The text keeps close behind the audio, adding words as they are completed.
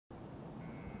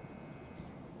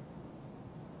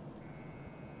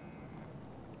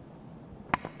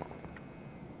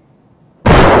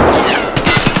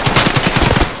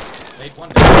Take one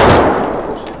down.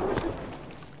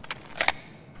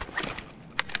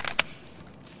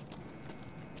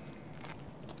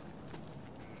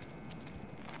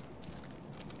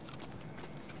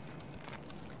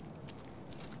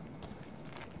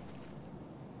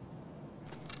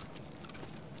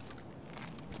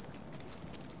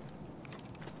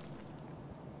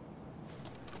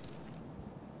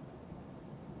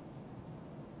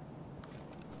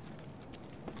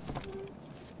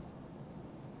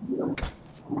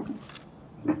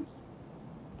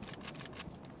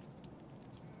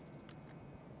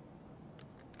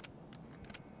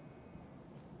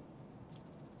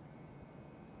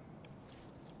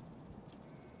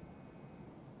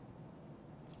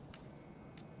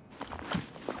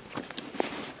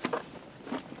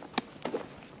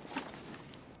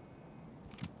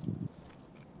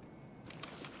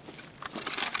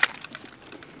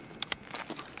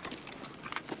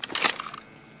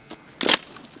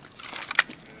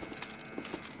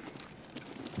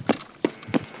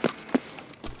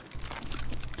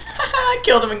 I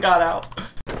killed him and got out.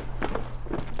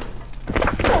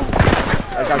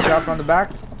 I got shot from the back.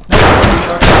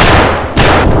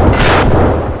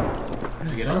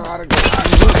 Did you get him?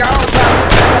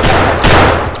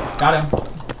 Got him.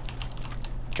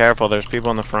 Careful, there's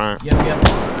people in the front. Yep. I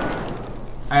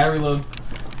gotta reload.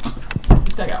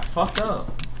 This guy got fucked up.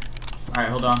 Alright,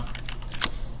 hold on.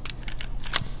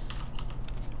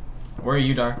 Where are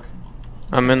you, Dark?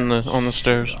 I'm on the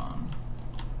stairs.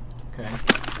 Okay.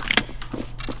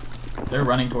 They're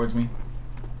running towards me.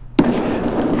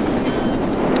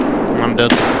 I'm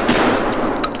dead.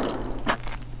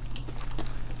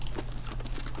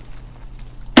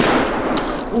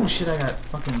 Oh shit, I got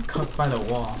fucking cucked by the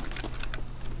wall.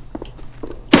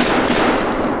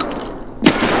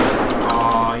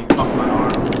 Aw, you fucked my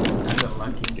arm. That's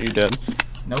unlucky. You dead?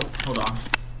 Nope, hold on.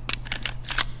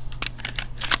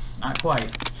 Not quite.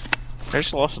 I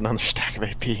just lost another stack of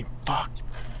AP. Fuck.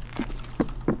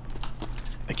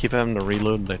 I keep having to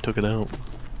reload and I took it out.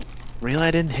 Really?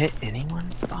 I didn't hit anyone?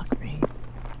 Fuck me.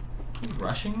 You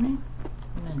rushing me?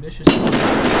 An ambitious. Fucking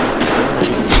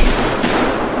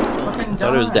die.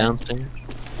 Thought it was downstairs.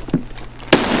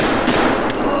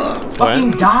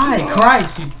 Fucking die!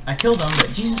 Christ! I killed him,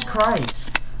 but Jesus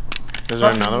Christ. Is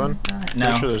there another one? No.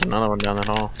 I'm sure there's another one down that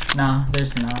hall. Nah,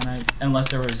 there's not. Unless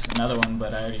there was another one,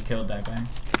 but I already killed that guy.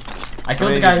 I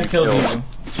killed the guy who killed you.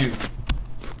 2.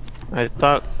 I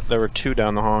thought there were 2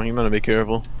 down the hall. You better be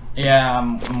careful. Yeah,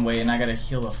 I'm waiting. I gotta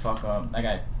heal the fuck up. That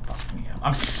guy fucked me up.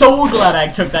 I'm so glad I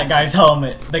took that guy's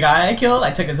helmet. The guy I killed,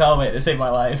 I took his helmet to save my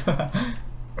life.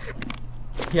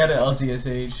 He had an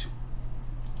LCSH.